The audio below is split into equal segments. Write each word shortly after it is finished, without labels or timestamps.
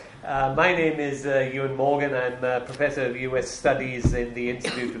My name is Iwan Morgan. I'm a Professor of US Studies in the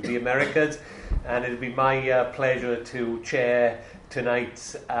Institute of the Americas, and it'll be my pleasure to chair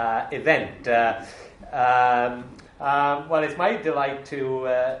tonight's event. Well, it's my delight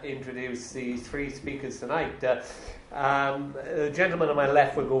to introduce the three speakers tonight. The gentleman on my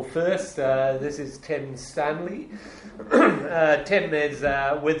left will go first. This is Tim Stanley. Tim is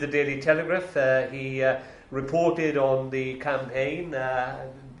with the Daily Telegraph. He reported on the campaign,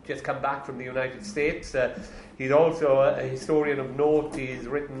 just come back from the United States. He's also a historian of note. He's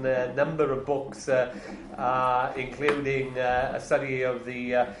written a number of books, including a study of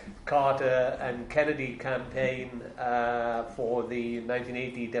the Carter and Kennedy campaign for the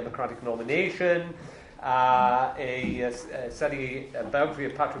 1980 Democratic nomination, a biography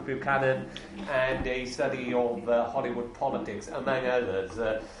of Patrick Buchanan, and a study of Hollywood politics, among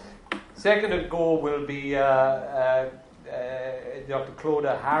others. Second to go will be Dr.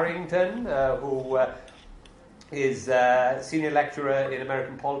 Clodagh Harrington, who is senior lecturer in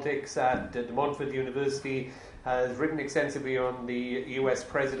American politics at the Montfort University, has written extensively on the US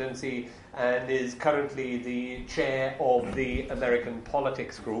presidency, and is currently the chair of the American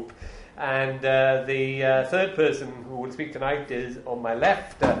Politics Group. And the third person who will speak tonight is on my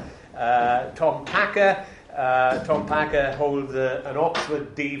left, Tom Packer. Tom Packer holds an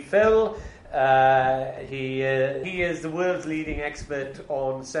Oxford D.Phil. He is the world's leading expert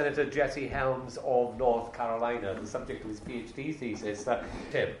on Senator Jesse Helms of North Carolina, the subject of his PhD thesis.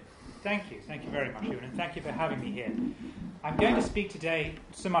 Tim. Thank you very much, Ewan, and thank you for having me here. I'm going to speak today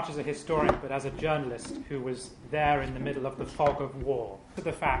so much as a historian, but as a journalist who was there in the middle of the fog of war. To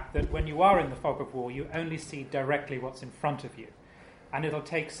the fact that when you are in the fog of war, you only see directly what's in front of you. And it'll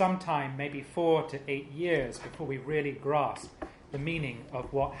take some time, maybe 4 to 8 years, before we really grasp the meaning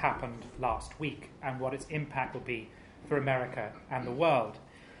of what happened last week and what its impact will be for America and the world.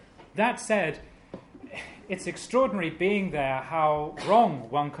 That said, it's extraordinary being there how wrong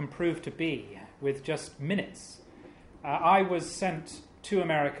one can prove to be with just minutes. I was sent to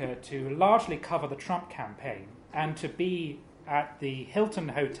America to largely cover the Trump campaign and to be at the Hilton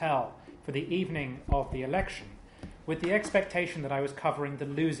Hotel for the evening of the election, with the expectation that I was covering the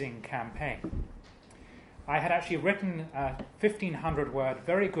losing campaign. I had actually written a 1,500-word,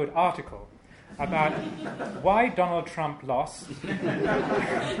 very good article about why Donald Trump lost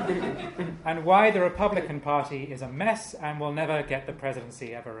and why the Republican Party is a mess and will never get the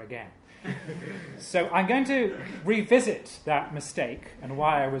presidency ever again. So I'm going to revisit that mistake and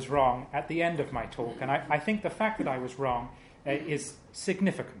why I was wrong at the end of my talk, and I think the fact that I was wrong is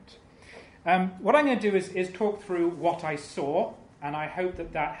significant. What I'm going to do is talk through what I saw, and I hope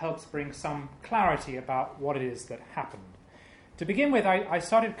that helps bring some clarity about what it is that happened. To begin with, I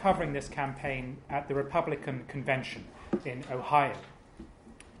started covering this campaign at the Republican convention in Ohio.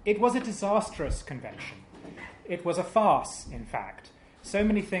 It was a disastrous convention. It was a farce, in fact. So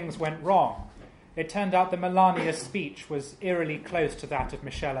many things went wrong. It turned out that Melania's speech was eerily close to that of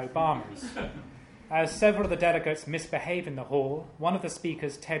Michelle Obama's. As several of the delegates misbehaved in the hall, one of the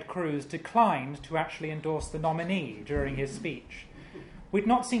speakers, Ted Cruz, declined to actually endorse the nominee during his speech. We'd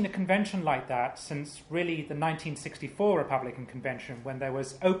not seen a convention like that since really the 1964 Republican convention, when there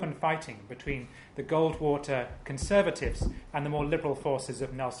was open fighting between the Goldwater conservatives and the more liberal forces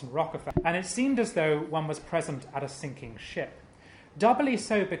of Nelson Rockefeller. And it seemed as though one was present at a sinking ship. Doubly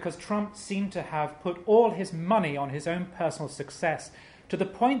so because Trump seemed to have put all his money on his own personal success, to the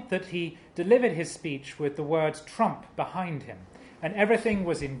point that he delivered his speech with the words Trump behind him. And everything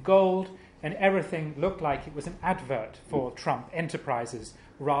was in gold, and everything looked like it was an advert for Trump Enterprises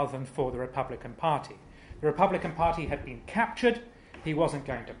rather than for the Republican Party. The Republican Party had been captured. He wasn't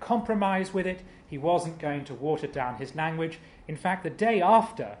going to compromise with it. He wasn't going to water down his language. In fact, the day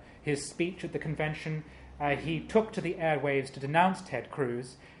after his speech at the convention, he took to the airwaves to denounce Ted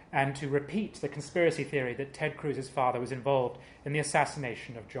Cruz and to repeat the conspiracy theory that Ted Cruz's father was involved in the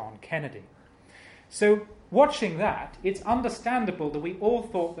assassination of John Kennedy. So, watching that, it's understandable that we all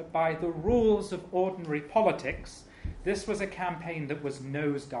thought that by the rules of ordinary politics, this was a campaign that was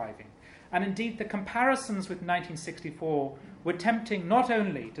nosediving. And indeed, the comparisons with 1964 were tempting, not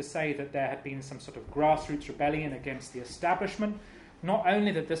only to say that there had been some sort of grassroots rebellion against the establishment, not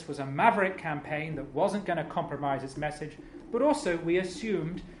only that this was a maverick campaign that wasn't going to compromise its message, but also we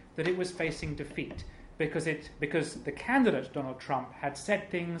assumed that it was facing defeat because the candidate, Donald Trump, had said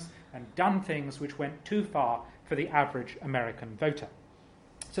things and done things which went too far for the average American voter.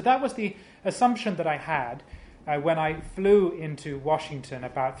 So that was the assumption that I had when I flew into Washington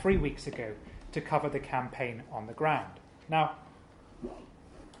about 3 weeks ago to cover the campaign on the ground. Now,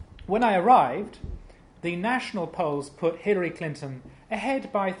 when I arrived, the national polls put Hillary Clinton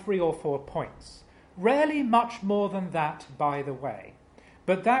ahead by 3 or 4 points. Rarely much more than that, by the way.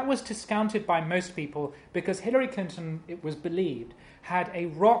 But that was discounted by most people because Hillary Clinton, it was believed, had a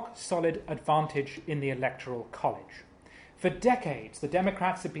rock-solid advantage in the Electoral College. For decades, the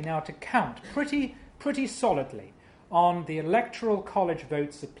Democrats had been able to count pretty solidly on the Electoral College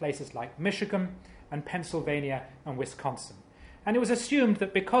votes of places like Michigan and Pennsylvania and Wisconsin. And it was assumed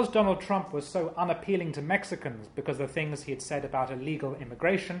that because Donald Trump was so unappealing to Mexicans because of the things he had said about illegal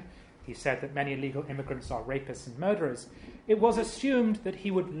immigration, he said that many illegal immigrants are rapists and murderers, it was assumed that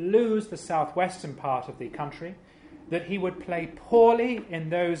he would lose the southwestern part of the country, that he would play poorly in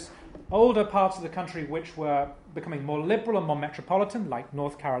those older parts of the country which were becoming more liberal and more metropolitan, like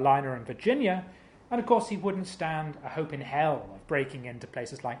North Carolina and Virginia, and of course he wouldn't stand a hope in hell of breaking into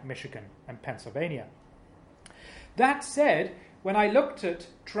places like Michigan and Pennsylvania. That said, when I looked at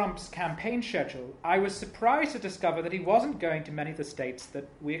Trump's campaign schedule, I was surprised to discover that he wasn't going to many of the states that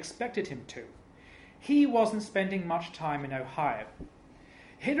we expected him to. He wasn't spending much time in Ohio.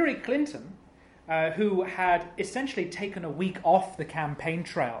 Hillary Clinton, who had essentially taken a week off the campaign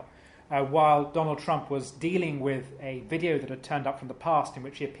trail while Donald Trump was dealing with a video that had turned up from the past in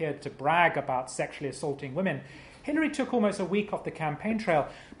which he appeared to brag about sexually assaulting women, Hillary took almost a week off the campaign trail,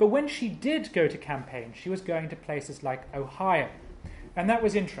 but when she did go to campaign, she was going to places like Ohio. And that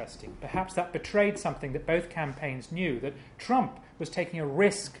was interesting. Perhaps that betrayed something that both campaigns knew, that Trump was taking a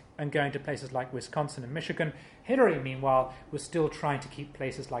risk and going to places like Wisconsin and Michigan. Hillary, meanwhile, was still trying to keep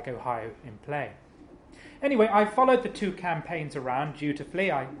places like Ohio in play. Anyway, I followed the two campaigns around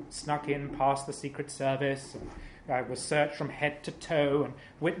dutifully. I snuck in past the Secret Service, and I was searched from head to toe and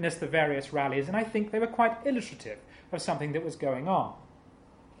witnessed the various rallies, and I think they were quite illustrative of something that was going on.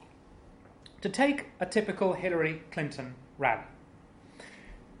 To take a typical Hillary Clinton rally.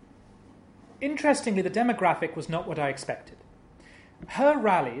 Interestingly, the demographic was not what I expected. Her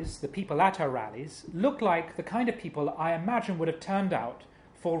rallies, the people at her rallies, looked like the kind of people I imagine would have turned out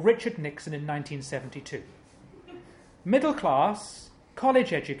for Richard Nixon in 1972. Middle class,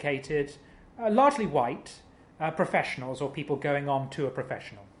 college educated, largely white, professionals or people going on to a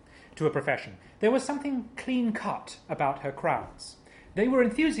profession. There was something clean-cut about her crowds. They were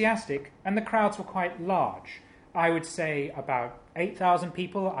enthusiastic and the crowds were quite large. I would say about 8,000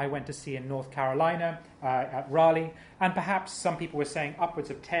 people I went to see in North Carolina at Raleigh, and perhaps some people were saying upwards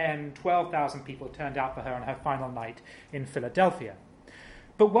of 10,000, 12,000 people turned out for her on her final night in Philadelphia.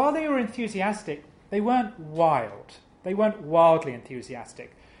 But while they were enthusiastic, they weren't wild. They weren't wildly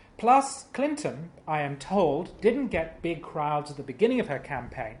enthusiastic. Plus, Clinton, I am told, didn't get big crowds at the beginning of her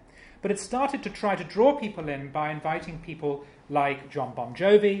campaign, but it started to try to draw people in by inviting people like John Bon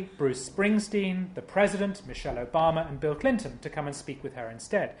Jovi, Bruce Springsteen, the President, Michelle Obama, and Bill Clinton to come and speak with her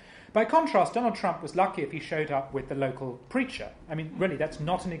instead. By contrast, Donald Trump was lucky if he showed up with the local preacher. I mean, really, that's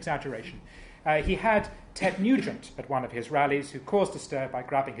not an exaggeration. He had Ted Nugent at one of his rallies who caused a stir by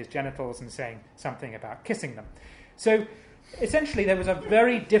grabbing his genitals and saying something about kissing them. So essentially there was a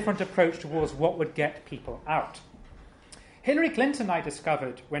very different approach towards what would get people out. Hillary Clinton, I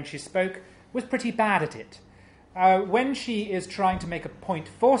discovered when she spoke, was pretty bad at it. When she is trying to make a point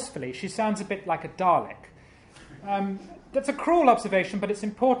forcefully, she sounds a bit like a Dalek. That's a cruel observation, but it's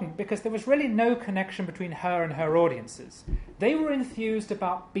important because there was really no connection between her and her audiences. They were enthused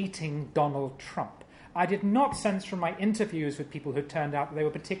about beating Donald Trump. I did not sense from my interviews with people who turned out that they were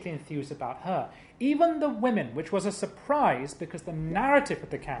particularly enthused about her. Even the women, which was a surprise because the narrative of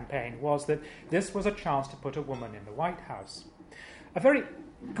the campaign was that this was a chance to put a woman in the White House. A very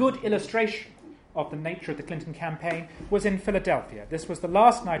good illustration of the nature of the Clinton campaign was in Philadelphia. This was the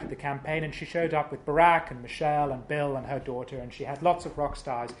last night of the campaign, and she showed up with Barack and Michelle and Bill and her daughter, and she had lots of rock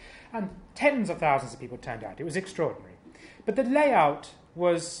stars, and tens of thousands of people turned out. It was extraordinary. But the layout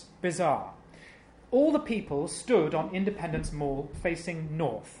was bizarre. All the people stood on Independence Mall facing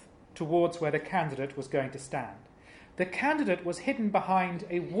north, towards where the candidate was going to stand. The candidate was hidden behind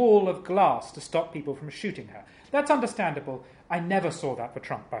a wall of glass to stop people from shooting her. That's understandable. I never saw that for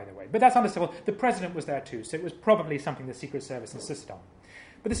Trump, by the way. But that's understandable. The president was there too, so it was probably something the Secret Service insisted on.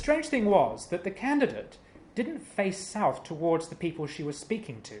 But the strange thing was that the candidate didn't face south towards the people she was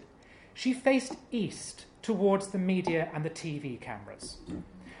speaking to. She faced east towards the media and the TV cameras.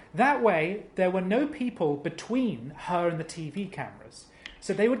 That way, there were no people between her and the TV cameras,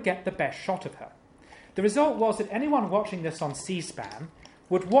 so they would get the best shot of her. The result was that anyone watching this on C-SPAN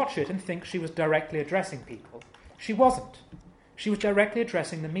would watch it and think she was directly addressing people. She wasn't. She was directly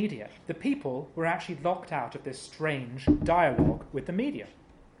addressing the media. The people were actually locked out of this strange dialogue with the media.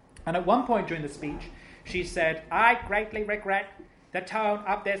 And at one point during the speech, she said, "I greatly regret the tone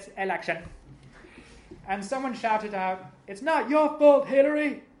of this election." And someone shouted out, "It's not your fault,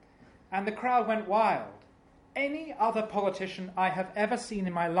 Hillary!" And the crowd went wild. Any other politician I have ever seen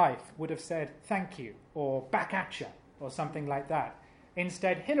in my life would have said, "Thank you," or "back at ya," or something like that.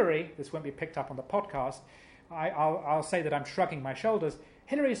 Instead, Hillary, this won't be picked up on the podcast, I'll say that I'm shrugging my shoulders,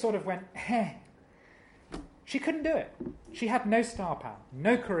 Hillary sort of went, "Heh." She couldn't do it. She had no star power,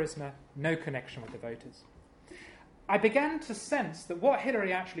 no charisma, no connection with the voters. I began to sense that what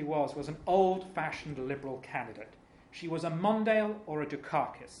Hillary actually was an old-fashioned liberal candidate. She was a Mondale or a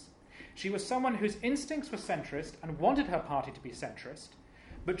Dukakis. She was someone whose instincts were centrist and wanted her party to be centrist,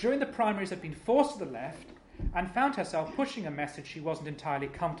 but during the primaries had been forced to the left and found herself pushing a message she wasn't entirely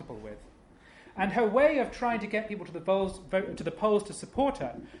comfortable with. And her way of trying to get people to the polls to support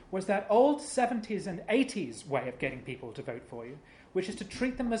her was that old 70s and 80s way of getting people to vote for you, which is to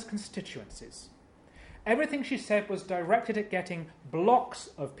treat them as constituencies. Everything she said was directed at getting blocks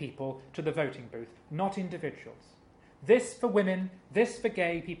of people to the voting booth, not individuals. This for women, this for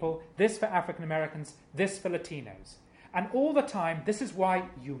gay people, this for African Americans, this for Latinos. And all the time, this is why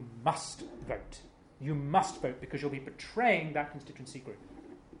you must vote. You must vote because you'll be betraying that constituency group.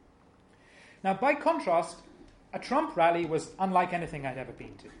 Now, by contrast, a Trump rally was unlike anything I'd ever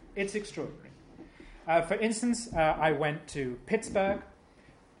been to. It's extraordinary. For instance, I went to Pittsburgh.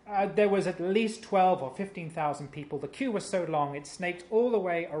 There was at least 12 or 15,000 people. The queue was so long, it snaked all the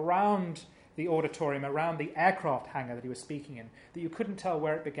way around the auditorium, around the aircraft hangar that he was speaking in, that you couldn't tell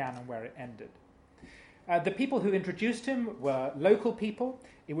where it began and where it ended. The people who introduced him were local people.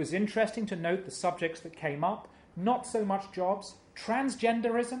 It was interesting to note the subjects that came up, not so much jobs.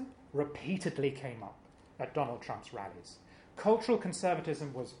 Transgenderism repeatedly came up at Donald Trump's rallies. Cultural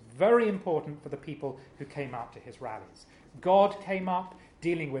conservatism was very important for the people who came out to his rallies. God came up,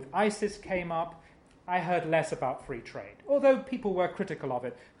 dealing with ISIS came up. I heard less about free trade, although people were critical of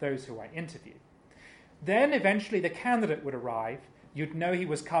it, those who I interviewed. Then eventually the candidate would arrive. You'd know he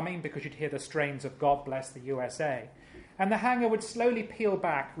was coming because you'd hear the strains of God Bless the USA. And the hangar would slowly peel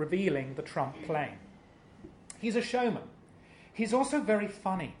back, revealing the Trump plane. He's a showman. He's also very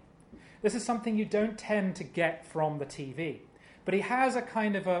funny. This is something you don't tend to get from the TV. But he has a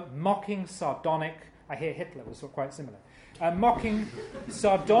kind of a mocking, sardonic, I hear Hitler was quite similar, a mocking,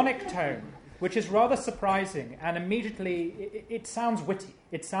 sardonic tone, which is rather surprising, and immediately it sounds witty.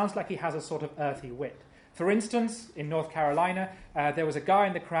 It sounds like he has a sort of earthy wit. For instance, in North Carolina, there was a guy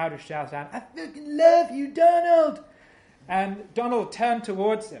in the crowd who shouted out, "I fucking love you, Donald!" And Donald turned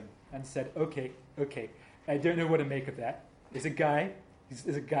towards him and said, okay, I don't know what to make of that. There's a guy,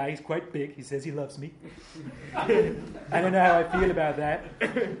 he's quite big, he says he loves me. I don't know how I feel about that.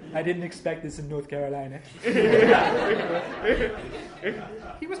 I didn't expect this in North Carolina.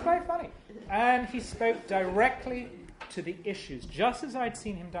 He was quite funny. And he spoke directly to the issues, just as I'd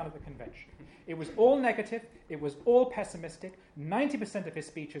seen him done at the convention. It was all negative, it was all pessimistic. 90% of his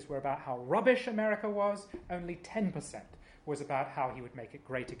speeches were about how rubbish America was, only 10% was about how he would make it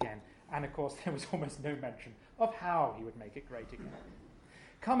great again. And of course, there was almost no mention of how he would make it great again.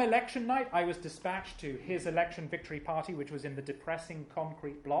 Come election night, I was dispatched to his election victory party, which was in the depressing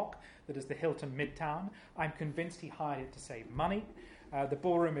concrete block that is the Hilton Midtown. I'm convinced he hired it to save money. The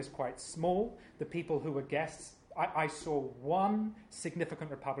ballroom is quite small. The people who were guests, I saw one significant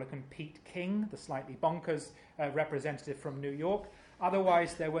Republican, Pete King, the slightly bonkers representative from New York.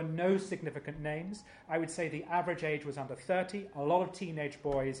 Otherwise, there were no significant names. I would say the average age was under 30, a lot of teenage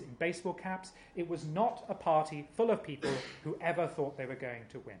boys in baseball caps. It was not a party full of people who ever thought they were going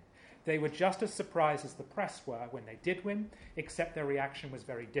to win. They were just as surprised as the press were when they did win, except their reaction was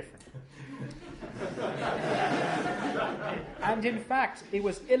very different. And in fact, it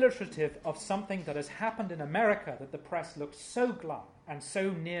was illustrative of something that has happened in America, that the press looked so glum and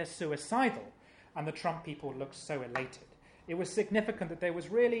so near suicidal, and the Trump people looked so elated. It was significant that there was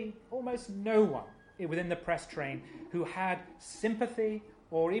really almost no one within the press train who had sympathy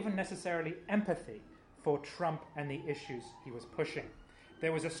or even necessarily empathy for Trump and the issues he was pushing.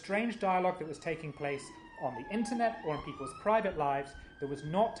 There was a strange dialogue that was taking place on the internet or in people's private lives that was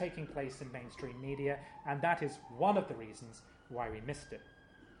not taking place in mainstream media, and that is one of the reasons why we missed it.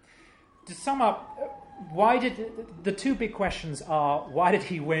 To sum up, the two big questions are, why did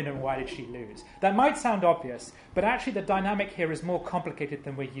he win and why did she lose? That might sound obvious, but actually the dynamic here is more complicated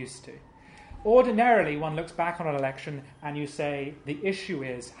than we're used to. Ordinarily, one looks back on an election and you say, the issue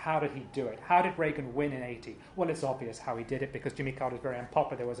is, how did he do it? How did Reagan win in 80? Well, it's obvious how he did it because Jimmy Carter was very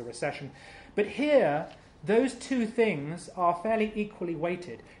unpopular, there was a recession. But here, those two things are fairly equally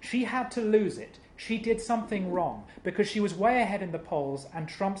weighted. She had to lose it. She did something wrong because she was way ahead in the polls and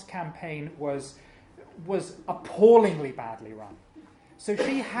Trump's campaign was appallingly badly run. So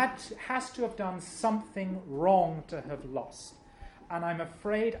she has to have done something wrong to have lost. And I'm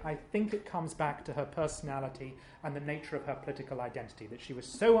afraid I think it comes back to her personality and the nature of her political identity, that she was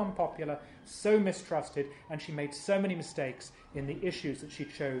so unpopular, so mistrusted, and she made so many mistakes in the issues that she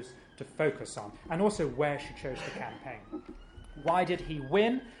chose to focus on, and also where she chose to campaign. Why did he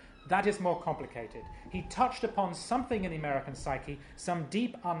win? That is more complicated. He touched upon something in the American psyche, some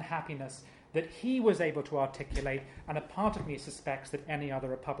deep unhappiness that he was able to articulate, and a part of me suspects that any other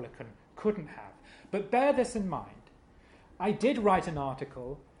Republican couldn't have. But bear this in mind. I did write an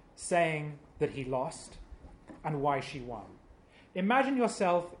article saying that he lost and why she won. Imagine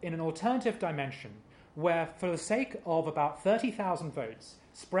yourself in an alternative dimension where, for the sake of about 30,000 votes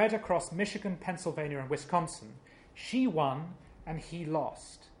spread across Michigan, Pennsylvania, and Wisconsin, she won and he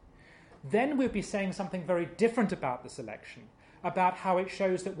lost. Then we'd be saying something very different about this election, about how it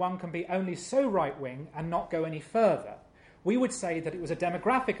shows that one can be only so right-wing and not go any further. We would say that it was a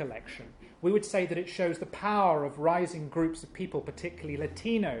demographic election. We would say that it shows the power of rising groups of people, particularly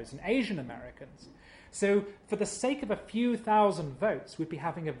Latinos and Asian Americans. So for the sake of a few thousand votes, we'd be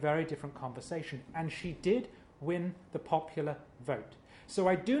having a very different conversation. And she did win the popular vote. So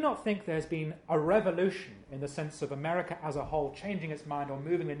I do not think there's been a revolution in the sense of America as a whole changing its mind or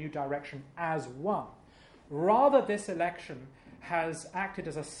moving in a new direction as one. Rather, this election has acted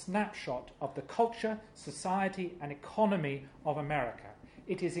as a snapshot of the culture, society, and economy of America.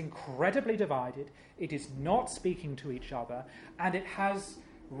 It is incredibly divided, it is not speaking to each other, and it has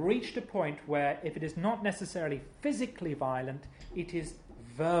reached a point where, if it is not necessarily physically violent, it is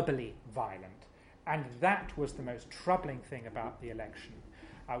verbally violent. And that was the most troubling thing about the election.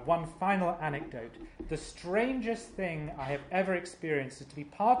 One final anecdote. The strangest thing I have ever experienced is to be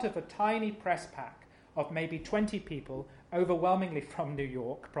part of a tiny press pack of maybe 20 people, overwhelmingly from New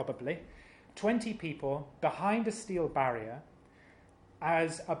York, probably, 20 people behind a steel barrier,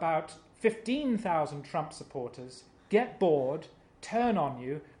 as about 15,000 Trump supporters get bored, turn on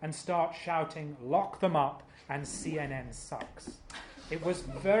you, and start shouting, "Lock them up," and CNN sucks. It was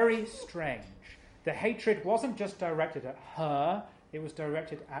very strange. The hatred wasn't just directed at her, it was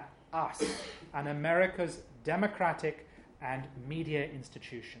directed at us and America's democratic and media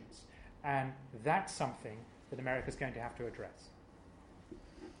institutions. And that's something that America's going to have to address.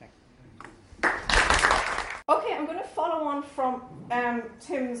 Thank you. Okay, I'm going to follow on from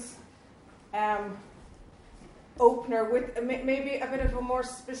Tim's opener with maybe a bit of a more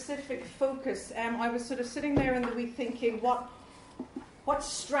specific focus. I was sort of sitting there in the week thinking, what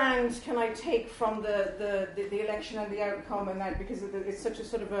strands can I take from the election and the outcome and that, because it's such a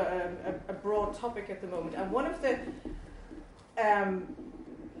sort of a broad topic at the moment. And one of the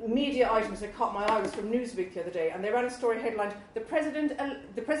media items that caught my eye was from Newsweek the other day, and they ran a story headlined, the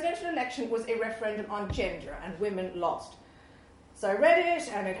presidential election was a referendum on gender and women lost. So I read it,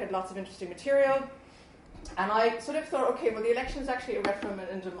 and it had lots of interesting material, and I sort of thought, okay, well, the election is actually a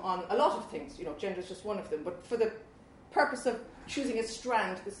referendum on a lot of things. You know, gender is just one of them, but for the purpose of choosing a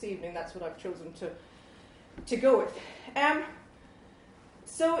strand this evening, that's what I've chosen to go with.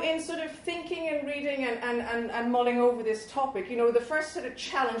 So in sort of thinking and reading and mulling over this topic, you know, the first sort of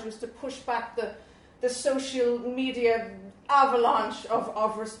challenge was to push back the social media avalanche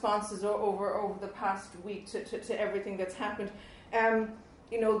of responses over the past week to everything that's happened.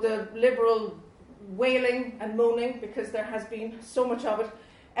 You know, the liberal wailing and moaning, because there has been so much of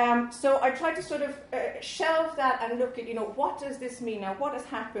it. So I tried to sort of shelve that and look at, you know, what does this mean now? What has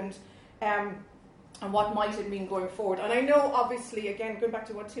happened? And what might it mean going forward? And I know, obviously, again, going back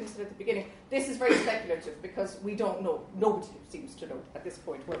to what Tim said at the beginning, this is very speculative because we don't know. Nobody seems to know at this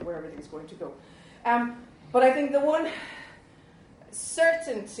point where everything's going to go. But I think the one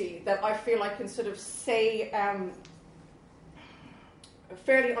certainty that I feel I can sort of say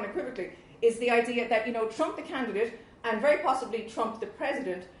fairly unequivocally is the idea that, you know, Trump the candidate and very possibly Trump the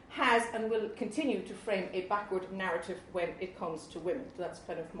president has and will continue to frame a backward narrative when it comes to women. So that's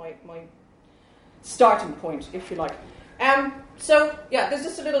kind of my starting point, if you like. So, yeah, there's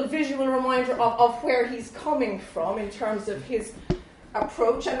just a little visual reminder of where he's coming from in terms of his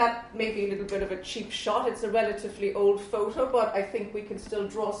approach, and that may be a little bit of a cheap shot. It's a relatively old photo, but I think we can still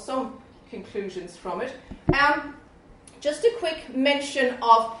draw some conclusions from it. Just a quick mention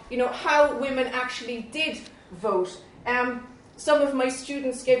of, you know, how women actually did vote. Some of my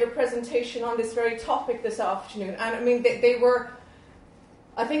students gave a presentation on this very topic this afternoon, and I mean, they were,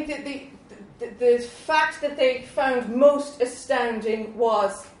 I think that the fact that they found most astounding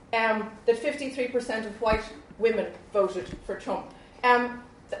was that 53% of white women voted for Trump.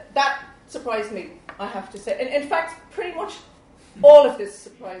 That surprised me, I have to say. And in fact, pretty much all of this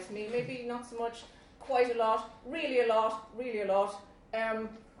surprised me. Maybe not so much, quite a lot, really a lot, really a lot,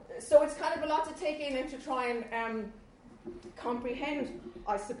 So it's kind of a lot to take in and to try and comprehend,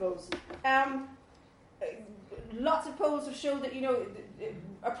 I suppose. Lots of polls have shown that,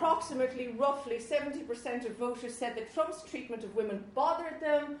 approximately, roughly 70% of voters said that Trump's treatment of women bothered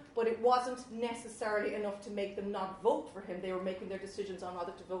them, but it wasn't necessarily enough to make them not vote for him. They were making their decisions on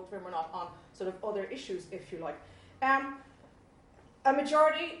whether to vote for him or not on sort of other issues, if you like. A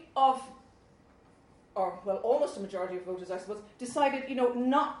majority of, almost a majority of voters, I suppose, decided,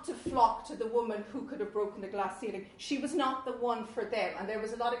 not to flock to the woman who could have broken the glass ceiling. She was not the one for them. And there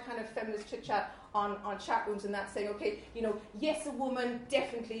was a lot of kind of feminist chit-chat on chat rooms and that saying, okay, yes, a woman,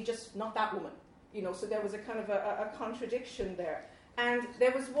 definitely, just not that woman. So there was a kind of a contradiction there. And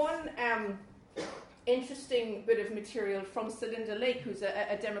there was one interesting bit of material from Celinda Lake, who's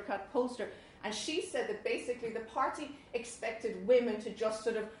a Democrat pollster, and she said that basically the party expected women to just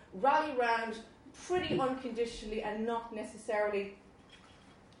sort of rally round pretty unconditionally and not necessarily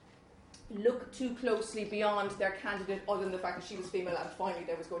look too closely beyond their candidate, other than the fact that she was female and finally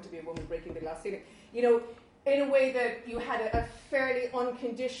there was going to be a woman breaking the glass ceiling. In a way that you had a fairly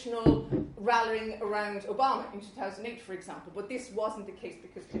unconditional rallying around Obama in 2008, for example. But this wasn't the case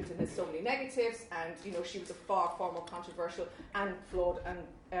because Clinton has so many negatives, and she was a far more controversial and flawed and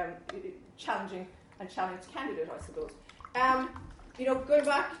challenged candidate, I suppose. Going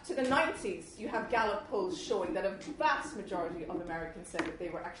back to the 90s, you have Gallup polls showing that a vast majority of Americans said that they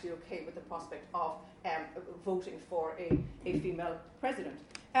were actually okay with the prospect of voting for a female president.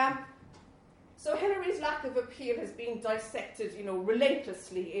 So Hillary's lack of appeal has been dissected,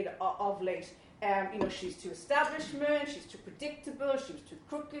 relentlessly of late. She's too establishment, she's too predictable, she's too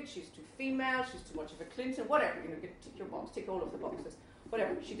crooked, she's too female, she's too much of a Clinton, whatever. Tick your box, tick all of the boxes,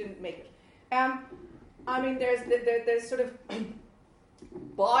 whatever. She didn't make it. There's sort of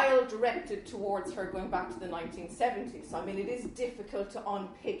bile directed towards her going back to the 1970s. It is difficult to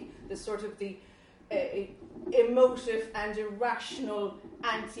unpick the sort of the emotive and irrational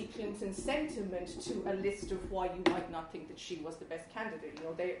anti-Clinton sentiment to a list of why you might not think that she was the best candidate.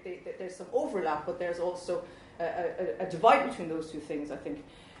 There's some overlap, but there's also a divide between those two things, I think.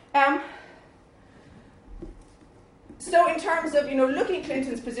 So in terms of, looking at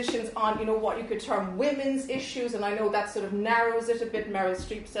Clinton's positions on, what you could term women's issues, and I know that sort of narrows it a bit. Meryl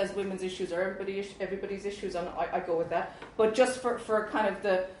Streep says women's issues are everybody's issues, and I go with that. But just for kind of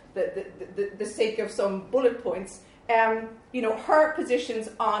the sake of some bullet points, her positions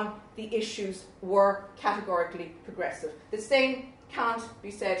on the issues were categorically progressive. The same can't be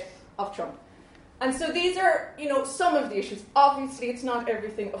said of Trump. And so these are, some of the issues. Obviously, it's not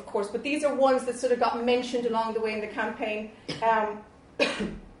everything, of course, but these are ones that sort of got mentioned along the way in the campaign.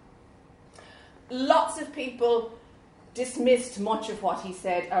 Lots of people dismissed much of what he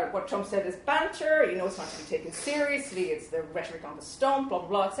said, or what Trump said as banter. It's not to be taken seriously. It's the rhetoric on the stump, blah, blah,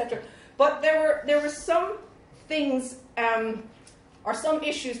 blah, etc. But there were some things, or some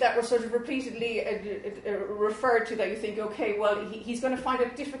issues that were sort of repeatedly referred to that you think, okay, well, he's going to find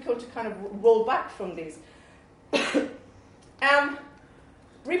it difficult to kind of roll back from these.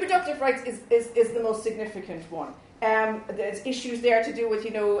 Reproductive rights is the most significant one. There's issues there to do with,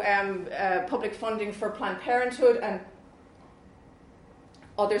 public funding for Planned Parenthood and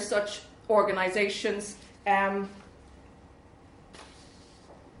other such organizations.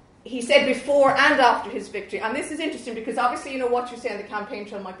 He said before and after his victory, and this is interesting because obviously, what you say on the campaign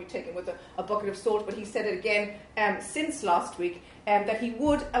trail might be taken with a bucket of salt, but he said it again since last week, that he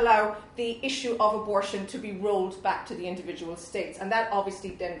would allow the issue of abortion to be rolled back to the individual states, and that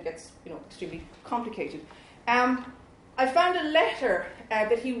obviously then gets extremely complicated. I found a letter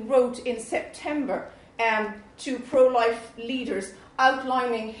that he wrote in September to pro-life leaders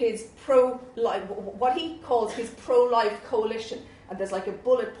outlining his pro-life, what he calls his pro-life coalition. And there's like a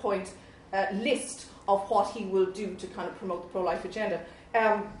bullet point list of what he will do to kind of promote the pro-life agenda.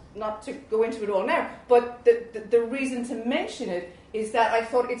 Not to go into it all now, but the reason to mention it is that I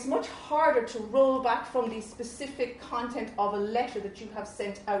thought it's much harder to roll back from the specific content of a letter that you have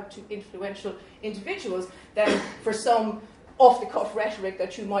sent out to influential individuals than for some off-the-cuff rhetoric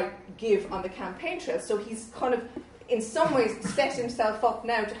that you might give on the campaign trail. So he's kind of, in some ways, set himself up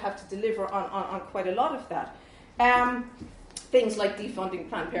now to have to deliver on quite a lot of that. Things like defunding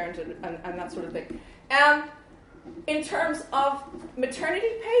Planned Parenthood and that sort of thing. In terms of maternity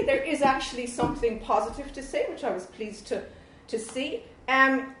pay, there is actually something positive to say, which I was pleased to see.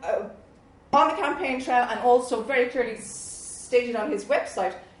 On the campaign trail, and also very clearly stated on his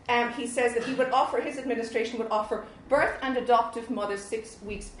website, he says that his administration would offer birth and adoptive mothers 6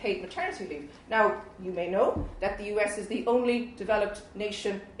 weeks paid maternity leave. Now, you may know that the US is the only developed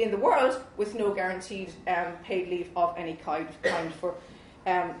nation in the world with no guaranteed paid leave of any kind for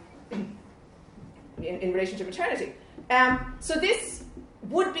in relation to maternity. So this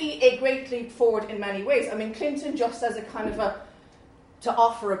would be a great leap forward in many ways. I mean, Clinton, just as a kind of to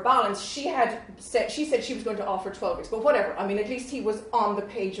offer a balance, she said she was going to offer 12 weeks, but whatever. I mean, at least he was on the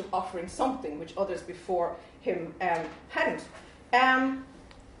page of offering something, which others before him hadn't.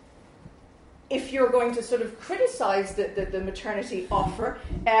 If you're going to sort of criticize the maternity offer,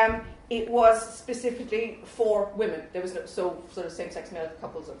 it was specifically for women. There was so sort of same-sex male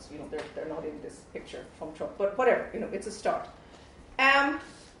couples, they're not in this picture from Trump, but whatever, it's a start.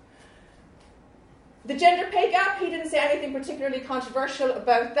 The gender pay gap, he didn't say anything particularly controversial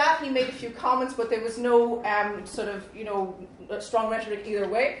about that. He made a few comments, but there was no strong rhetoric either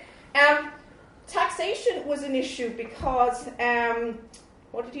way. Taxation was an issue because,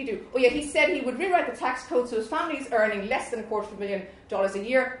 what did he do? Oh yeah, he said he would rewrite the tax code so as families earning less than $250,000 a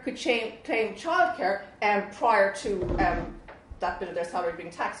year could claim childcare prior to that bit of their salary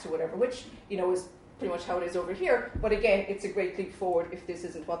being taxed or whatever, which, is pretty much how it is over here. But again, it's a great leap forward if this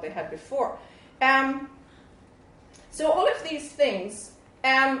isn't what they had before. So all of these things,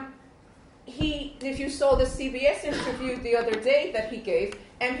 if you saw the CBS interview the other day that he gave,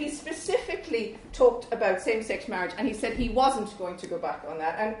 he specifically talked about same-sex marriage, and he said he wasn't going to go back on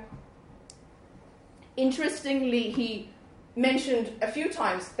that. And interestingly, he mentioned a few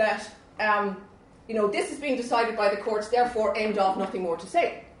times that, this is being decided by the courts, therefore end of, nothing more to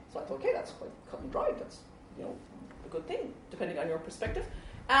say. So I thought, okay, that's quite cut and dried. That's, a good thing, depending on your perspective.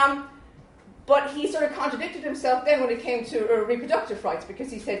 But he sort of contradicted himself then when it came to reproductive rights, because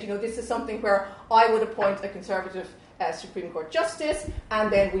he said, this is something where I would appoint a conservative Supreme Court justice,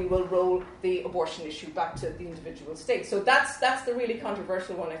 and then we will roll the abortion issue back to the individual state. So that's the really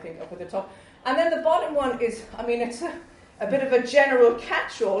controversial one, I think, up at the top. And then the bottom one is, it's a bit of a general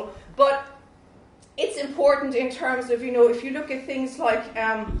catch-all, but it's important in terms of, if you look at things like,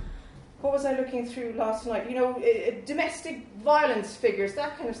 what was I looking through last night? Domestic violence figures,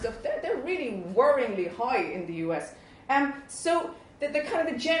 that kind of stuff, they're really worryingly high in the US. So the kind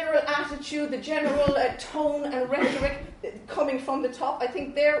of the general attitude, the general tone and rhetoric coming from the top, I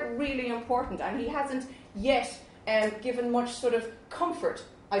think they're really important. And he hasn't yet given much sort of comfort,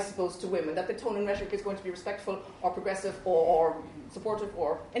 I suppose, to women, that the tone and rhetoric is going to be respectful or progressive or supportive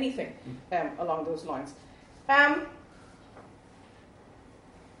or anything along those lines.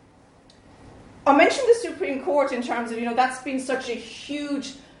 I mentioned the Supreme Court in terms of, that's been such a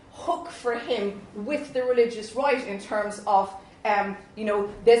huge hook for him with the religious right in terms of,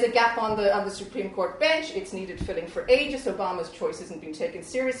 there's a gap on the Supreme Court bench. It's needed filling for ages. Obama's choice isn't being taken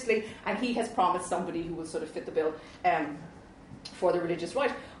seriously, and he has promised somebody who will sort of fit the bill for the religious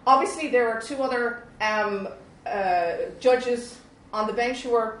right. Obviously, there are two other judges on the bench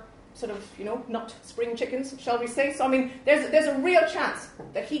who are sort of, not spring chickens, shall we say. So, there's a real chance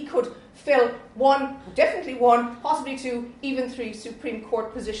that he could fill definitely one, possibly two, even three Supreme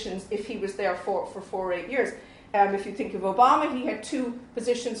Court positions if he was there for 4 or 8 years. If you think of Obama, he had 2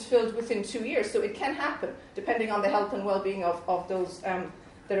 positions filled within 2 years. So it can happen, depending on the health and well-being of those that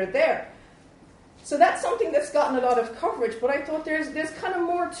are there. So that's something that's gotten a lot of coverage, but I thought there's kind of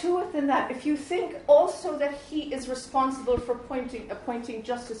more to it than that. If you think also that he is responsible for appointing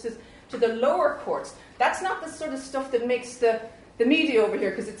justices to the lower courts, that's not the sort of stuff that makes the media over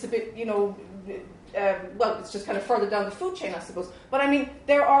here, because it's a bit, it's just kind of further down the food chain, I suppose. But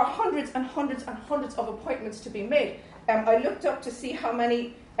there are hundreds and hundreds and hundreds of appointments to be made. I looked up to see how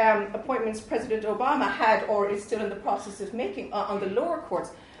many appointments President Obama had or is still in the process of making on the lower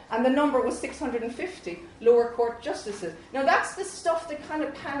courts. And the number was 650 lower court justices. Now, that's the stuff that kind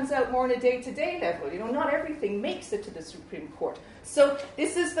of pans out more on a day-to-day level. Not everything makes it to the Supreme Court. So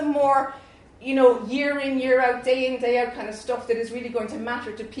this is the more, year in, year out, day in, day out kind of stuff that is really going to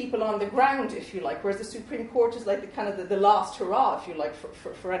matter to people on the ground, if you like. Whereas the Supreme Court is like the kind of the last hurrah, if you like,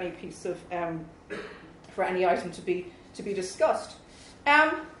 for any piece of, for any item to be discussed.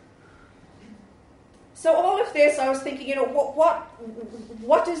 So all of this, I was thinking,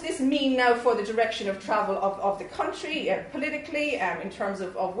 what does this mean now for the direction of travel of the country, politically, in terms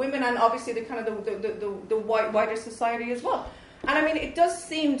of women, and obviously the kind of the wider society as well. And it does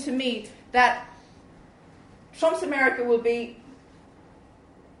seem to me that Trump's America will be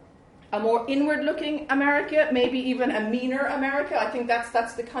a more inward-looking America, maybe even a meaner America. I think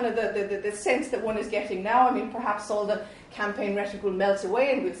that's the kind of the sense that one is getting now. I mean, perhaps all the campaign rhetoric will melt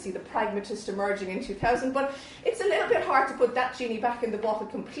away and we'll see the pragmatist emerging in 2000, but it's a little bit hard to put that genie back in the bottle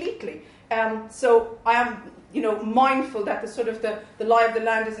completely. So I am, mindful that the lie of the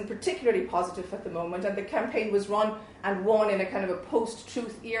land isn't particularly positive at the moment, and the campaign was run and won in a kind of a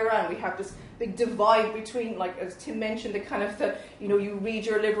post-truth era, and we have this big divide between, like as Tim mentioned, you read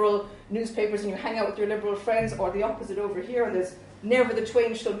your liberal newspapers and you hang out with your liberal friends, or the opposite over here, and there's never the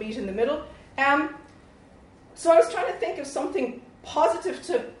twain shall meet in the middle. So I was trying to think of something positive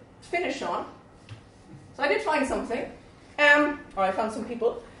to finish on. So I did find something, or I found some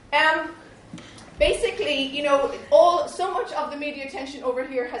people. Basically, so much of the media attention over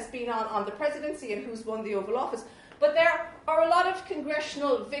here has been on the presidency and who's won the Oval Office. But there are a lot of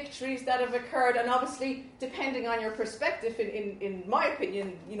congressional victories that have occurred, and obviously, depending on your perspective, in my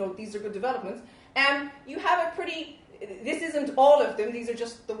opinion, these are good developments. You have a pretty... This isn't all of them, these are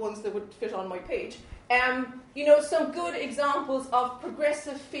just the ones that would fit on my page. Some good examples of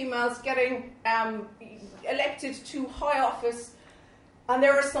progressive females getting elected to high office. And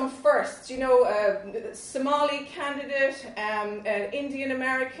there are some firsts, Somali candidate, Indian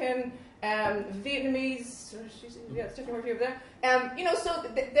American, Vietnamese, it's different over there. So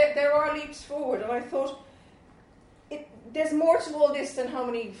there are leaps forward, and I thought there's more to all this than how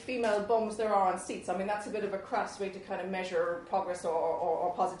many female bums there are on seats. I mean, that's a bit of a crass way to kind of measure progress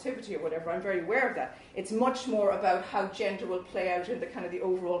or positivity or whatever. I'm very aware of that. It's much more about how gender will play out in the kind of the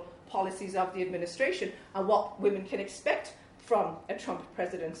overall policies of the administration and what women can expect from a Trump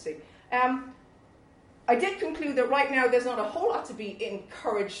presidency. I did conclude that right now there's not a whole lot to be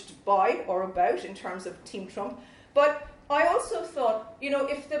encouraged by or about in terms of Team Trump, but I also thought,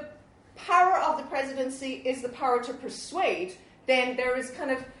 if the power of the presidency is the power to persuade, then there is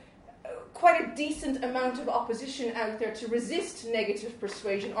kind of quite a decent amount of opposition out there to resist negative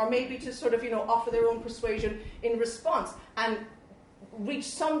persuasion, or maybe to offer their own persuasion in response and reach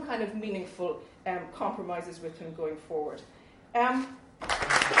some kind of meaningful compromises with him going forward. One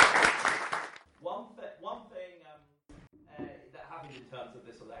thing that happened in terms of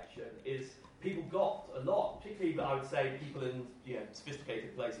this election is people got a lot, particularly I would say people in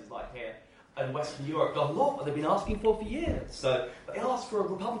sophisticated places like here and Western Europe got a lot what they've been asking for years. So they asked for a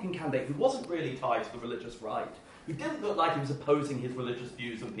Republican candidate who wasn't really tied to the religious right, who didn't look like he was opposing his religious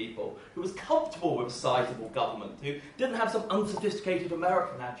views on people, who was comfortable with a sizable government, who didn't have some unsophisticated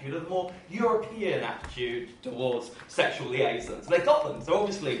American attitude, a more European attitude towards sexual liaisons. They got them, so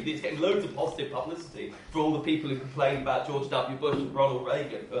obviously it's getting loads of positive publicity for all the people who complained about George W. Bush and Ronald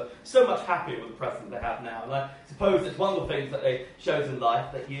Reagan, who are so much happier with the president they have now. And I suppose it's one of the things that they shows in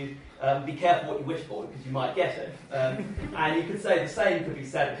life, that you be careful what you wish for, because you might get it. And you could say the same could be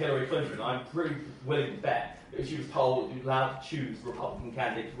said of Hillary Clinton. I'm pretty willing to bet if she was told allowed to choose the Republican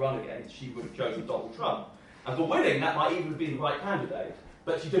candidate to run against, she would have chosen Donald Trump. And for winning, that might even have been the right candidate,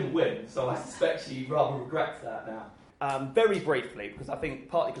 but she didn't win, so I suspect she rather regrets that now. Very briefly, because I think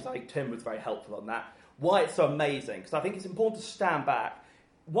Tim was very helpful on that, why it's so amazing, because I think it's important to stand back.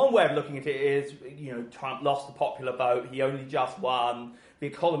 One way of looking at it is, Trump lost the popular vote, he only just won, the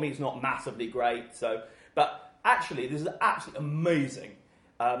economy is not massively great, but actually, this is absolutely amazing.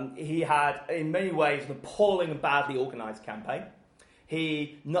 He had, in many ways, an appalling and badly organised campaign.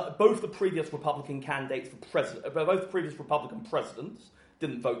 Both the previous Republican candidates for president, both the previous Republican presidents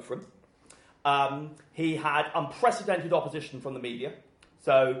didn't vote for him. He had unprecedented opposition from the media,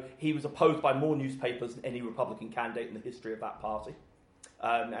 so he was opposed by more newspapers than any Republican candidate in the history of that party,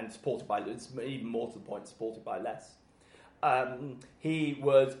 and supported by, even more to the point, supported by less. He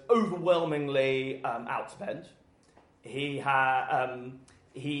was overwhelmingly outspent.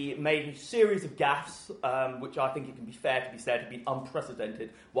 He made a series of gaffes, which I think it can be fair to be said have been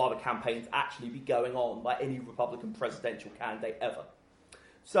unprecedented while the campaign's actually been going on by any Republican presidential candidate ever.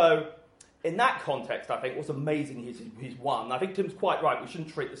 So, in that context, I think what's amazing is he's won. I think Tim's quite right, we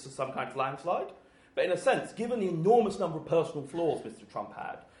shouldn't treat this as some kind of landslide. But in a sense, given the enormous number of personal flaws Mr. Trump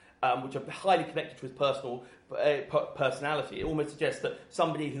had, which are highly connected to his personal personality, it almost suggests that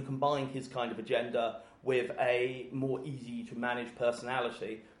somebody who combined his kind of agenda with a more easy-to-manage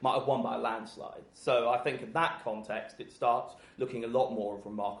personality might have won by a landslide. So I think in that context, it starts looking a lot more of a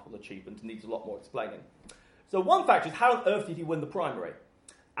remarkable achievement and needs a lot more explaining. So one factor is, how on earth did he win the primary?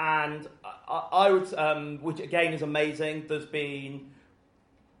 And I would, which again is amazing, there's been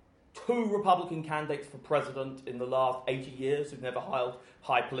 2 Republican candidates for president in the last 80 years who've never held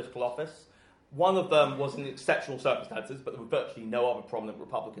high political office. One of them was in exceptional circumstances, but there were virtually no other prominent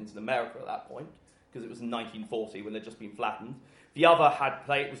Republicans in America at that point, because it was in 1940 when they'd just been flattened. The other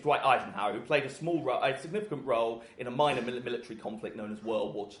was Dwight Eisenhower, who played a significant role in a minor military conflict known as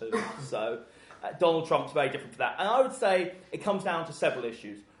World War II. So Donald Trump's very different to that. And I would say it comes down to several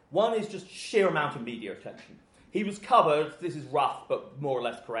issues. One is just sheer amount of media attention. He was covered, this is rough but more or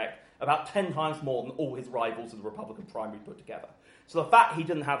less correct, about 10 times more than all his rivals in the Republican primary put together. So the fact he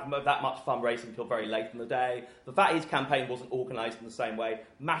didn't have that much fundraising until very late in the day, the fact his campaign wasn't organised in the same way,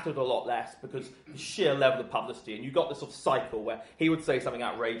 mattered a lot less because the sheer level of publicity, and you got this sort of cycle where he would say something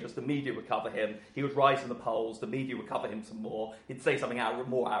outrageous, the media would cover him, he would rise in the polls, the media would cover him some more, he'd say something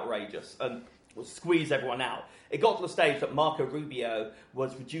more outrageous, and would squeeze everyone out. It got to the stage that Marco Rubio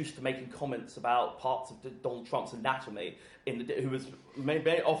was reduced to making comments about parts of Donald Trump's anatomy, who was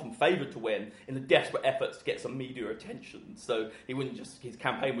very often favoured to win in the desperate efforts to get some media attention. So his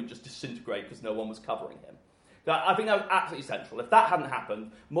campaign would just disintegrate because no one was covering him. So I think that was absolutely central. If that hadn't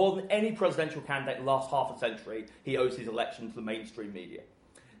happened, more than any presidential candidate in the last half a century, he owes his election to the mainstream media.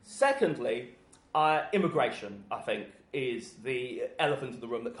 Secondly, immigration, I think, is the elephant in the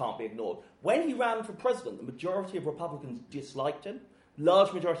room that can't be ignored. When he ran for president, the majority of Republicans disliked him.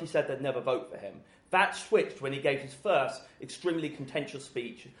 Large majority said they'd never vote for him. That switched when he gave his first extremely contentious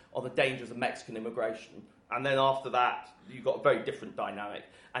speech on the dangers of Mexican immigration. And then after that, you got a very different dynamic.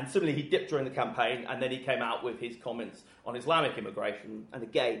 And similarly, he dipped during the campaign, and then he came out with his comments on Islamic immigration. And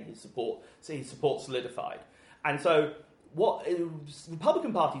again, his support solidified. And so the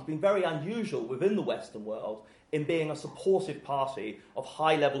Republican Party has been very unusual within the Western world in being a supportive party of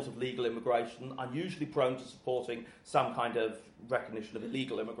high levels of legal immigration, unusually prone to supporting some kind of recognition of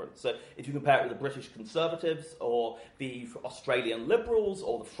illegal immigrants. So if you compare it with the British Conservatives or the Australian Liberals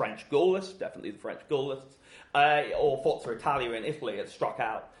or the French Gaullists, definitely the French Gaullists, or Forza Italia in Italy, it struck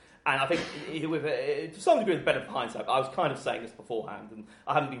out. And I think, to some degree, with the benefit of hindsight, I was kind of saying this beforehand, and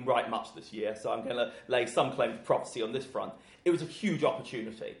I haven't been right much this year, so I'm going to lay some claim to prophecy on this front. It was a huge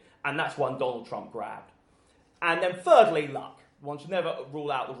opportunity, and that's one Donald Trump grabbed. And then thirdly, luck. One should never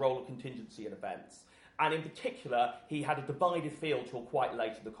rule out the role of contingency in events. And in particular, he had a divided field till quite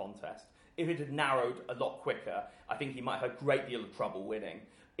late in the contest. If it had narrowed a lot quicker, I think he might have had a great deal of trouble winning.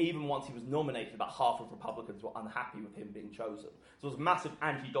 Even once he was nominated, about half of Republicans were unhappy with him being chosen. So there was massive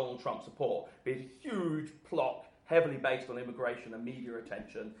anti-Donald Trump support, but a huge plot heavily based on immigration and media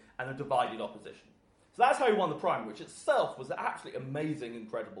attention and a divided opposition. So that's how he won the primary, which itself was an absolutely amazing,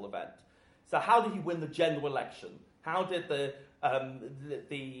 incredible event. So how did he win the general election? How did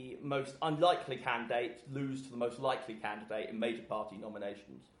the most unlikely candidate lose to the most likely candidate in major party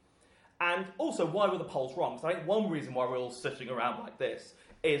nominations? And also, why were the polls wrong? So I think one reason why we're all sitting around like this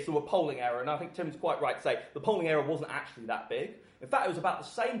is there were polling error, and I think Tim's quite right to say the polling error wasn't actually that big. In fact, it was about the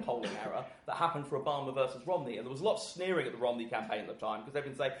same polling error that happened for Obama versus Romney, and there was a lot of sneering at the Romney campaign at the time, because they've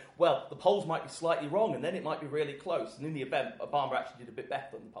been saying, well, the polls might be slightly wrong, and then it might be really close. And in the event, Obama actually did a bit better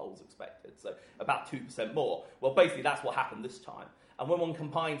than the polls expected, so about 2% more. Well, basically, that's what happened this time. And when one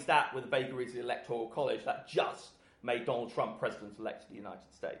combines that with the vagaries of the Electoral College, that just made Donald Trump president-elect of the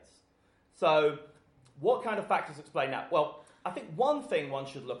United States. So what kind of factors explain that? Well, I think one thing one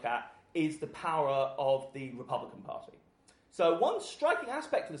should look at is the power of the Republican Party. So one striking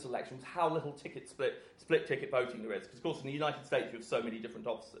aspect of this election was how little split ticket voting there is. Because, of course, in the United States, you have so many different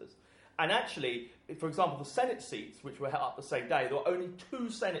offices. And actually, for example, the Senate seats, which were held up the same day, there were only 2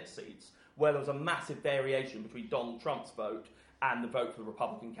 Senate seats where there was a massive variation between Donald Trump's vote and the vote for the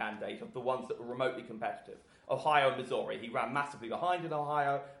Republican candidate of the ones that were remotely competitive. Ohio and Missouri. He ran massively behind in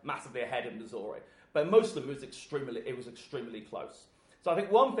Ohio, massively ahead in Missouri. But in most of them, it was extremely close. So I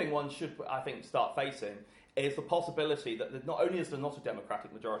think one thing one should, start facing is the possibility that not only is there not a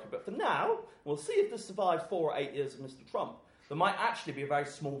Democratic majority, but for now, we'll see if this survives 4 or 8 years of Mr. Trump, there might actually be a very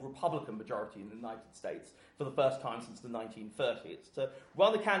small Republican majority in the United States for the first time since the 1930s. To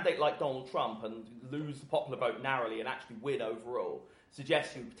run a candidate like Donald Trump and lose the popular vote narrowly and actually win overall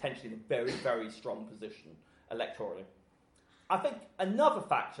suggests you're potentially in a very, very strong position electorally. I think another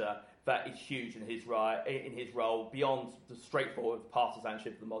factor that is huge in his role, beyond the straightforward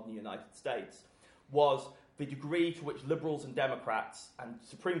partisanship of the modern United States, was the degree to which liberals and Democrats and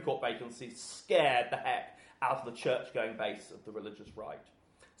Supreme Court vacancies scared the heck out of the church-going base of the religious right.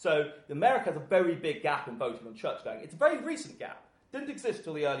 So America has a very big gap in voting on church-going. It's a very recent gap. Didn't exist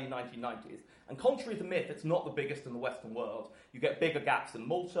till the early 1990s. And contrary to myth, it's not the biggest in the Western world. You get bigger gaps in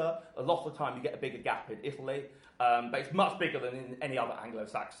Malta. A lot of the time you get a bigger gap in Italy. But it's much bigger than in any other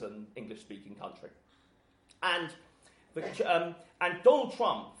Anglo-Saxon English-speaking country. And Donald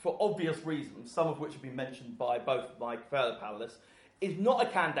Trump, for obvious reasons, some of which have been mentioned by both my fellow panellists, is not a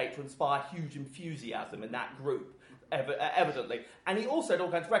candidate to inspire huge enthusiasm in that group, evidently. And he also had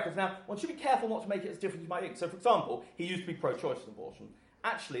all kinds of records. Now, one should be careful not to make it as different as you might think. So, for example, he used to be pro-choice in abortion.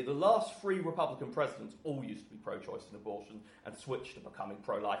 Actually, the last 3 Republican presidents all used to be pro-choice in abortion and switched to becoming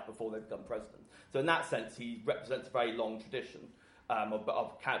pro-life before they become president. So in that sense, he represents a very long tradition of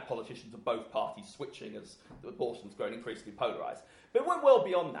politicians of both parties switching as abortion's grown increasingly polarised. But it went well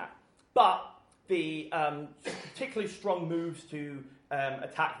beyond that. But the particularly strong moves to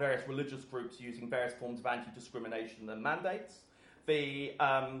attack various religious groups using various forms of anti-discrimination and mandates, the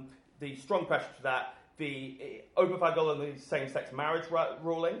strong pressure to that, the Oberfagel and the same-sex marriage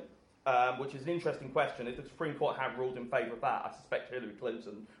ruling, which is an interesting question. If the Supreme Court had ruled in favour of that, I suspect Hillary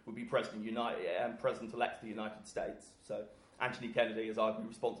Clinton would be president-elect of the United States. So Anthony Kennedy is arguably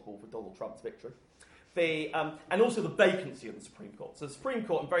responsible for Donald Trump's victory. And also the vacancy of the Supreme Court. So the Supreme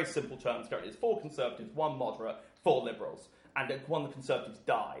Court, in very simple terms, currently is 4 Conservatives, 1 moderate, 4 Liberals. And one of the Conservatives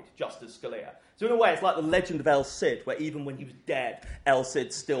died, Justice Scalia. So in a way, it's like the legend of El Cid, where even when he was dead, El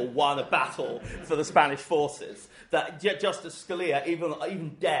Cid still won a battle for the Spanish forces. That Justice Scalia,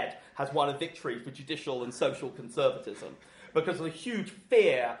 even dead, has won a victory for judicial and social conservatism because of the huge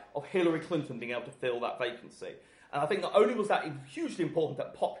fear of Hillary Clinton being able to fill that vacancy. And I think not only was that hugely important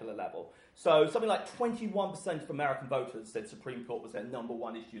at popular level, so something like 21% of American voters said Supreme Court was their number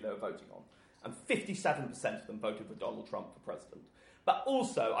one issue they were voting on. And 57% of them voted for Donald Trump for president. But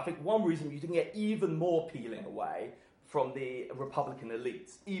also, I think one reason you didn't get even more peeling away from the Republican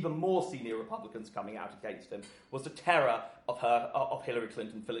elites, even more senior Republicans coming out against him, was the terror of Hillary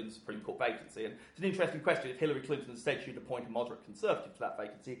Clinton filling the Supreme Court vacancy. And it's an interesting question. If Hillary Clinton said she'd appoint a moderate conservative to that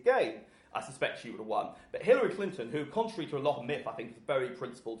vacancy again, I suspect she would have won. But Hillary Clinton, who, contrary to a lot of myth, I think is a very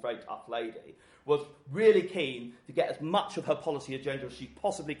principled, very tough lady, was really keen to get as much of her policy agenda as she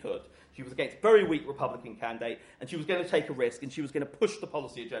possibly could. She was against a very weak Republican candidate, and she was going to take a risk, and she was going to push the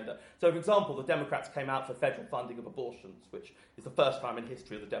policy agenda. So, for example, the Democrats came out for federal funding of abortions, which is the first time in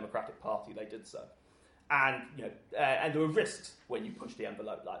history of the Democratic Party they did so. And, and there were risks when you push the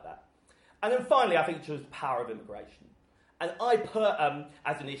envelope like that. And then finally, I think it shows the power of immigration. And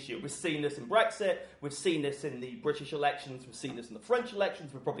as an issue, we've seen this in Brexit, we've seen this in the British elections, we've seen this in the French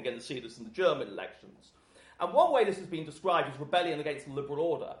elections, we're probably going to see this in the German elections. And one way this has been described is rebellion against the liberal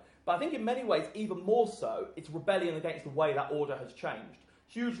order. But I think in many ways, even more so, it's rebellion against the way that order has changed.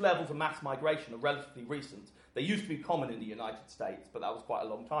 Huge levels of mass migration are relatively recent. They used to be common in the United States, but that was quite a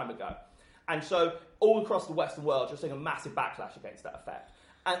long time ago. And so all across the Western world, you're seeing a massive backlash against that effect.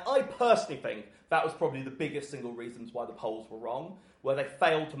 And I personally think that was probably the biggest single reasons why the polls were wrong, where they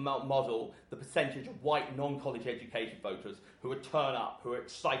failed to model the percentage of white non-college educated voters who would turn up, who are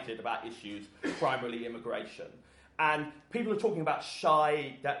excited about issues, primarily immigration. And people are talking about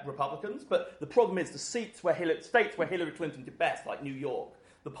shy Republicans, but the problem is the states where Hillary Clinton did best, like New York,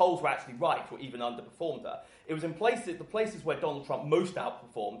 the polls were actually right or even underperformed her. It was in the places where Donald Trump most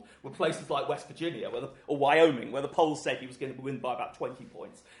outperformed were places like West Virginia or Wyoming, where the polls said he was going to win by about 20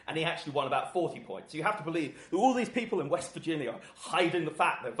 points, and he actually won about 40 points. So you have to believe that all these people in West Virginia are hiding the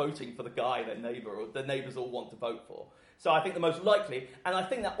fact they're voting for the guy their neighbours all want to vote for. So I think the most likely, and I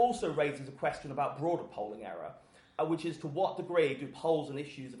think that also raises a question about broader polling error, which is to what degree do polls on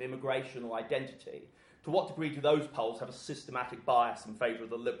issues of immigration or identity, to what degree do those polls have a systematic bias in favour of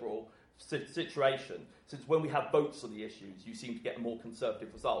the liberal situation, since when we have votes on the issues, you seem to get a more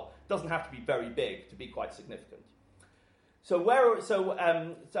conservative result. It doesn't have to be very big to be quite significant. And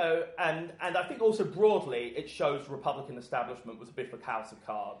I think also broadly it shows the Republican establishment was a bit of a house of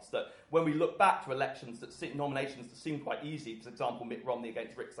cards, that when we look back to nominations that seem quite easy, for example, Mitt Romney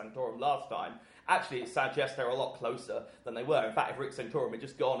against Rick Santorum last time, actually it suggests they're a lot closer than they were. In fact, if Rick Santorum had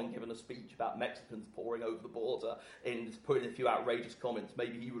just gone and given a speech about Mexicans pouring over the border and put in a few outrageous comments,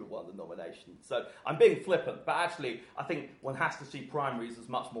 maybe he would have won the nomination. So I'm being flippant, but actually I think one has to see primaries as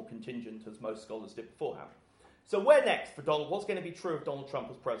much more contingent as most scholars did beforehand. So where next for Donald? What's going to be true of Donald Trump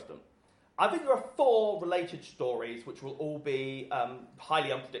as president? I think there are 4 related stories which will all be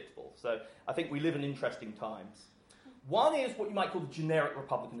highly unpredictable. So I think we live in interesting times. One is what you might call the generic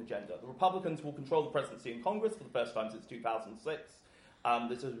Republican agenda. The Republicans will control the presidency and Congress for the first time since 2006.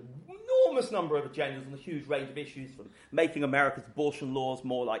 There's an enormous number of agendas and a huge range of issues, from making America's abortion laws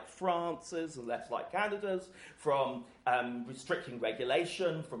more like France's and less like Canada's, from restricting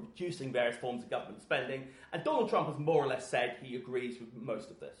regulation, from reducing various forms of government spending. And Donald Trump has more or less said he agrees with most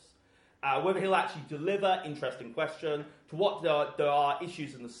of this. Whether he'll actually deliver, interesting question. To what there are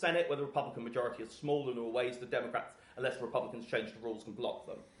issues in the Senate where the Republican majority is small and there are ways the Democrats, unless the Republicans change the rules, can block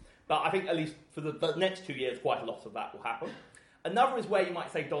them. But I think at least for the next 2 years, quite a lot of that will happen. Another is where you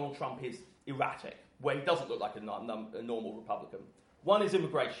might say Donald Trump is erratic, where he doesn't look like a normal Republican. One is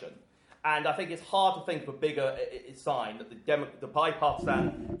immigration. And I think it's hard to think of a bigger sign that the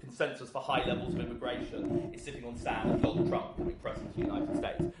bipartisan consensus for high levels of immigration is sitting on sand with Donald Trump becoming president of the United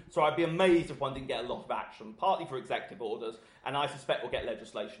States. So I'd be amazed if one didn't get a lot of action, partly for executive orders, and I suspect we'll get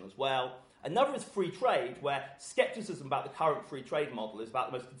legislation as well. Another is free trade, where scepticism about the current free trade model is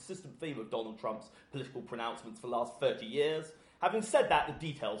about the most consistent theme of Donald Trump's political pronouncements for the last 30 years. Having said that, the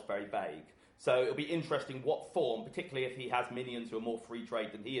detail's very vague. So it'll be interesting what form, particularly if he has minions who are more free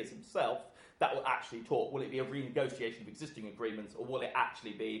trade than he is himself, that will actually talk. Will it be a renegotiation of existing agreements, or will it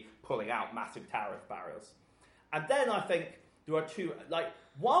actually be pulling out massive tariff barriers? And then I think there are two,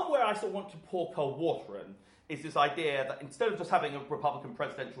 one where I sort of want to pour cold water in is this idea that instead of just having a Republican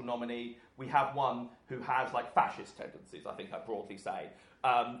presidential nominee, we have one who has fascist tendencies, I think I'd broadly say,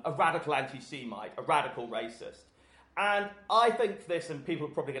 a radical anti-Semite, a radical racist. And I think this, and people are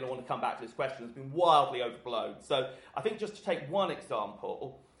probably going to want to come back to this question, has been wildly overblown. So I think just to take one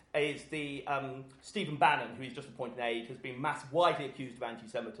example is the Stephen Bannon, who he's just appointed aide, has been widely accused of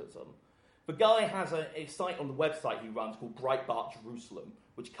anti-Semitism. The guy has a site on the website he runs called Breitbart Jerusalem,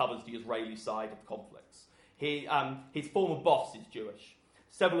 which covers the Israeli side of conflicts. His former boss is Jewish.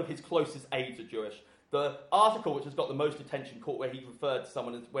 Several of his closest aides are Jewish. The article which has got the most attention caught where it was referred to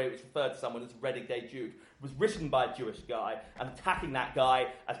someone as a renegade Jew was written by a Jewish guy and attacking that guy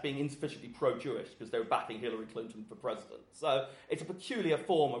as being insufficiently pro-Jewish because they were backing Hillary Clinton for president. So it's a peculiar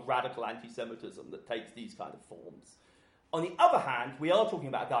form of radical anti-Semitism that takes these kind of forms. On the other hand, we are talking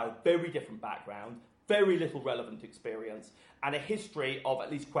about a guy with a very different background, very little relevant experience, and a history of at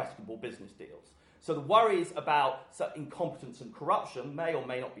least questionable business deals. So the worries about incompetence and corruption may or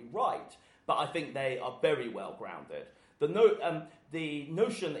may not be right, but I think they are very well grounded. The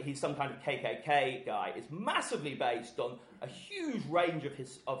notion that he's some kind of KKK guy is massively based on a huge range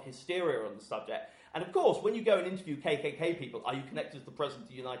of hysteria on the subject. And of course, when you go and interview KKK people, are you connected to the President of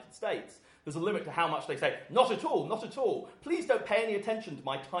the United States? There's a limit to how much they say, not at all, not at all. Please don't pay any attention to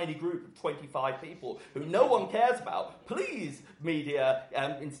my tiny group of 25 people who no one cares about. Please, media,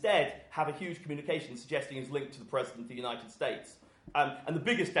 instead have a huge communication suggesting it's linked to the President of the United States. And the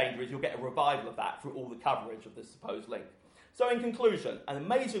biggest danger is you'll get a revival of that through all the coverage of this supposed link. So in conclusion, an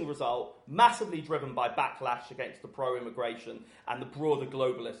amazing result, massively driven by backlash against the pro-immigration and the broader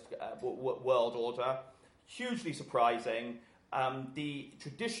globalist world order. Hugely surprising. The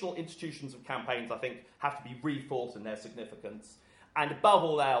traditional institutions of campaigns, I think, have to be rethought in their significance. And above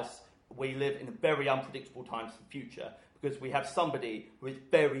all else, we live in a very unpredictable times for the future because we have somebody who is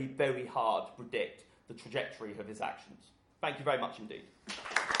very, very hard to predict the trajectory of his actions. Thank you very much indeed.